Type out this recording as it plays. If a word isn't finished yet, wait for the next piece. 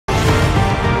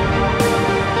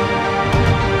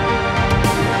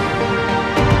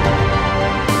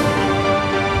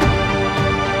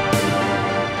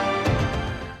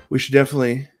we should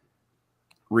definitely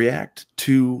react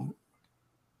to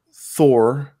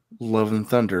Thor: Love and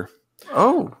Thunder.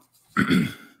 Oh,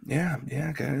 yeah,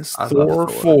 guys. I Thor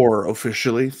love Thor. 4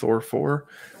 officially. Thor 4: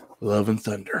 Love and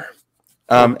Thunder.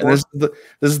 And this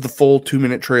is the full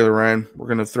 2-minute trailer, Ryan. We're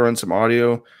gonna throw in some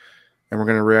audio, and we're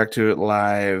gonna react to it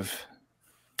live.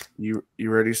 You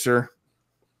ready, sir?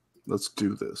 Let's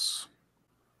do this.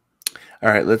 All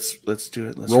right, let's do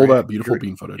it. Let's roll that beautiful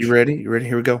bean footage. You ready?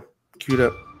 Here we go. Cue it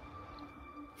up.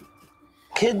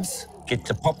 Kids, get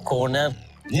the popcorn now.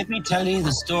 Let me tell you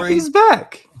the story. He's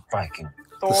back. Viking.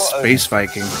 The Space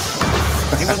Viking.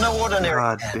 He was no ordinary.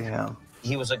 God damn.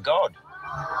 He was a god.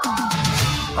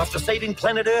 After saving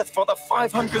planet Earth for the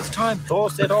 500th time, Thor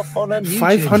set off on a new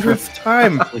 500th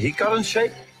time. He got in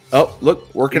shape. Oh,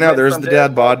 look, working out. There's the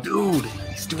dad bod. Dude,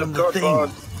 he's doing the thing.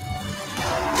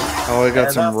 Oh, I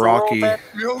got some Rocky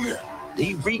montages.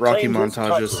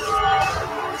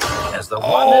 As the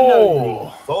one and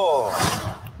only Thor.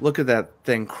 Look at that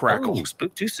thing crackle. Oh,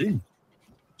 spoke too soon.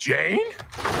 Jane?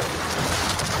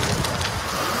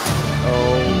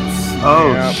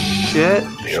 Oh, snap. shit.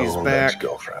 She's back.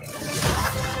 Girlfriend.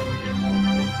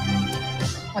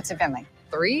 What's it been like?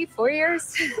 3-4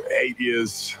 years? 8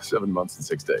 years, 7 months, and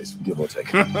 6 days, give or take.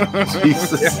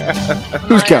 Jesus.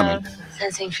 Who's counting?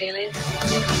 Sensing feelings.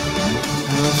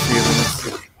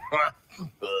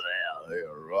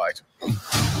 You're right.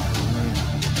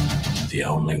 The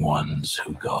only ones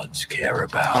who gods care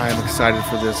about I am excited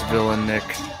for this villain, Nick.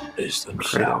 is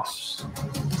themselves.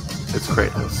 It's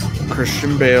Kratos.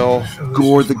 Christian Bale.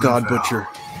 Gore the God Butcher.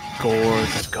 Gore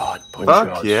the God Butcher.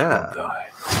 Fuck yeah.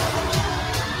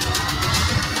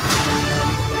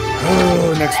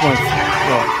 Oh, next month.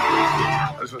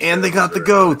 Oh. And they got the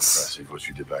goats. Impressive what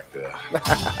you did back there.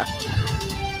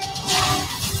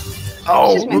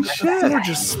 Oh, Just look, shit. they're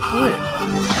just split.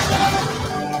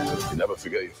 You never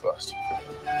forget your first.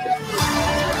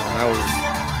 That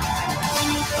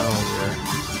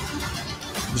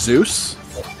was. Zeus?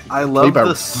 I love Played by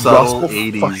the subtle Russell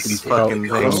 80s fucking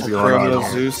things Russell going Crowe,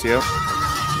 on. Zeus, yep.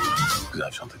 You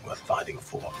have something worth fighting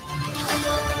for.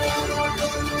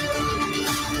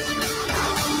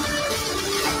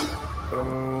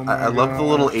 Oh I love the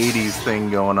little 80s thing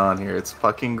going on here. It's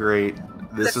fucking great.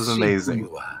 This is amazing.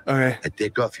 Okay. I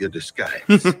take off your disguise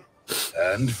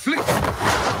and flick.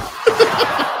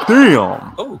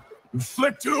 Damn. Oh,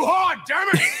 Flick too hard, damn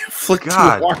it! Flick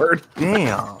God. too hard.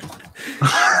 Damn.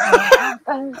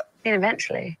 And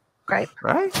eventually. Great.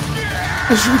 Right?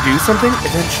 Should we do something?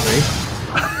 Eventually.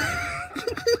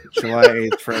 July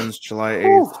 8th, friends. July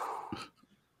 8th.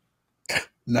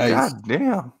 Nice. God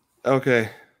damn. Okay.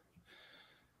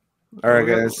 All right,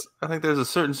 guys. I think there's a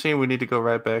certain scene we need to go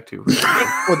right back to.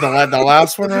 What, the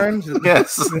last one, Ryan?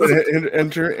 Yes.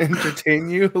 Entertain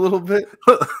you a little bit?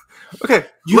 Okay,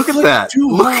 You look at flicked that. too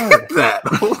Look hard. at that.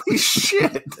 Holy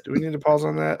shit. Do we need to pause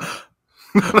on that?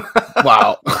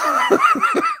 Wow.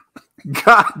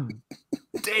 God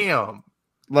damn.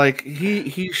 Like,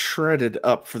 he shredded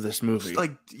up for this movie.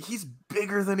 Like, he's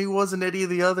bigger than he was in any of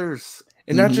the others.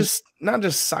 And not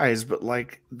just size, but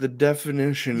like the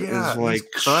definition Yeah, is like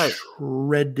he's cut.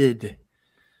 shredded.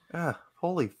 Yeah,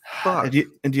 holy fuck. And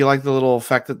do you like the little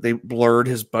fact that they blurred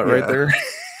his butt right Yeah. there?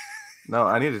 No,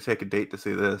 I need to take a date to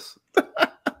see this.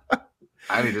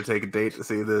 I need to take a date to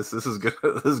see this. This is good.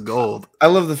 This is gold. I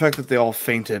love the fact that they all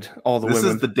fainted, all the This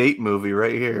women. is the date movie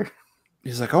right here.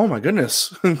 He's like, oh my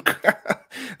goodness.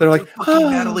 They're like, Fucking "Ah."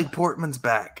 Natalie Portman's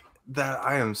back. That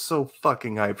I am so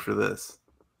fucking hyped for this.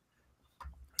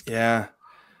 Yeah.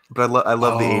 But I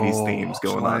love the 80s themes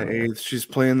going July on. 8th. She's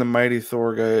playing the Mighty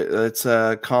Thor guy. It's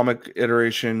a comic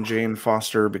iteration, Jane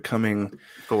Foster becoming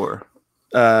Thor.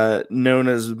 known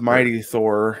as Mighty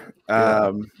Thor.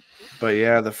 Yeah. But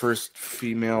yeah, the first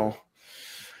female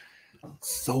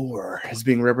Thor is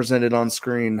being represented on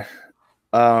screen.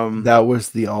 That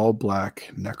was the all-black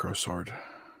Necro Sword.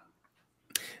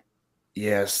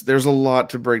 Yes, there's a lot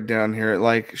to break down here.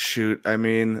 Like, shoot, I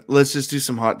mean, let's just do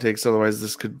some hot takes. Otherwise,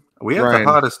 this could. We have Ryan.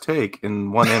 the hottest take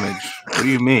in one image. What do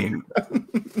you mean?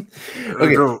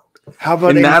 Okay, how about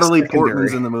and a Natalie secondary?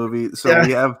 Portman's in the movie, so Yeah.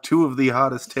 we have two of the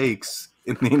hottest takes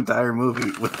in the entire movie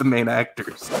with the main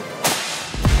actors.